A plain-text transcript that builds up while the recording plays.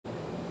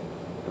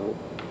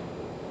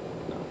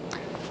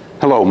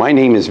Hello, my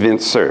name is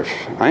Vint Cerf.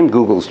 I'm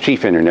Google's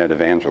Chief Internet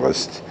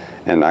Evangelist,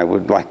 and I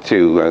would like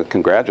to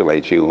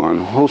congratulate you on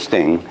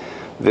hosting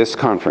this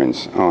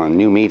conference on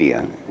new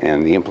media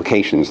and the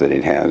implications that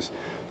it has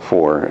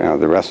for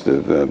the rest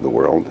of the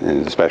world,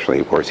 and especially,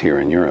 of course, here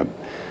in Europe.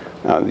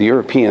 The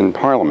European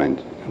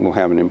Parliament will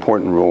have an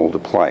important role to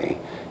play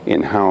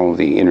in how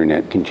the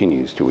Internet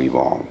continues to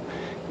evolve.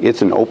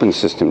 It's an open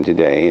system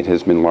today. It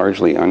has been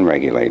largely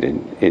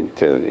unregulated.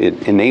 It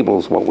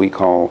enables what we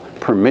call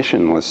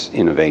permissionless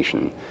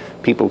innovation.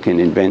 People can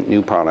invent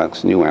new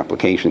products, new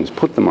applications,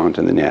 put them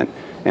onto the net,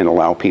 and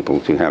allow people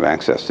to have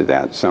access to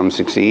that. Some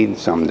succeed,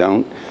 some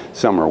don't.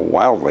 Some are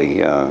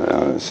wildly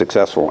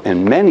successful,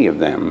 and many of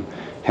them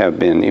have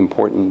been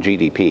important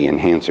GDP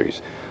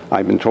enhancers.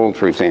 I've been told,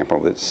 for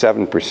example, that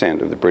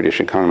 7% of the British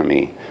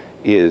economy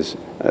is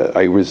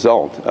a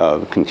result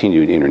of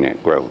continued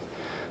Internet growth.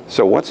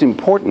 So what's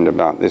important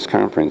about this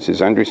conference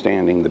is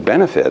understanding the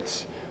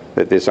benefits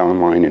that this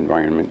online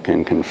environment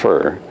can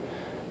confer,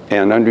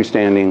 and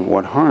understanding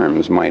what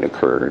harms might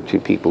occur to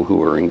people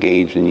who are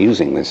engaged in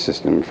using this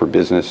system for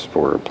business,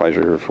 for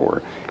pleasure,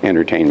 for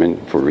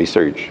entertainment, for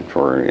research,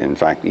 for, in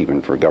fact,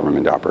 even for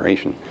government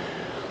operation.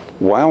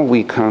 While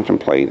we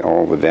contemplate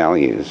all the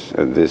values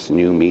of this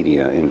new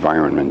media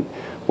environment,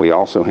 we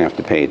also have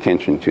to pay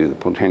attention to the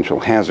potential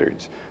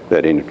hazards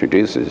that it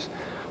introduces.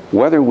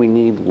 Whether we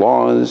need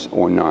laws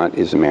or not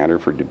is a matter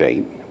for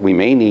debate. We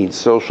may need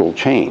social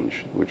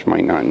change, which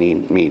might not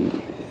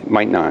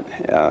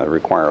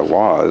require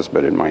laws,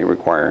 but it might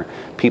require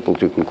people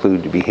to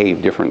conclude to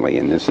behave differently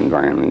in this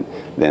environment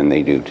than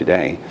they do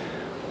today.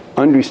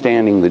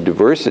 Understanding the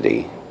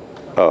diversity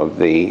of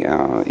the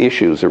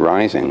issues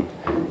arising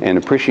and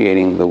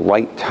appreciating the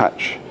light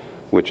touch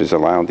which has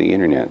allowed the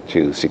Internet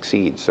to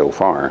succeed so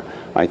far,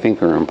 I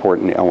think are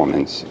important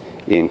elements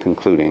in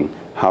concluding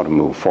how to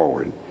move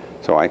forward.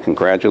 So I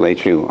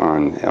congratulate you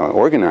on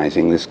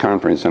organizing this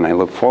conference, and I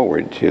look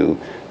forward to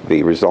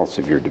the results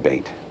of your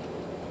debate.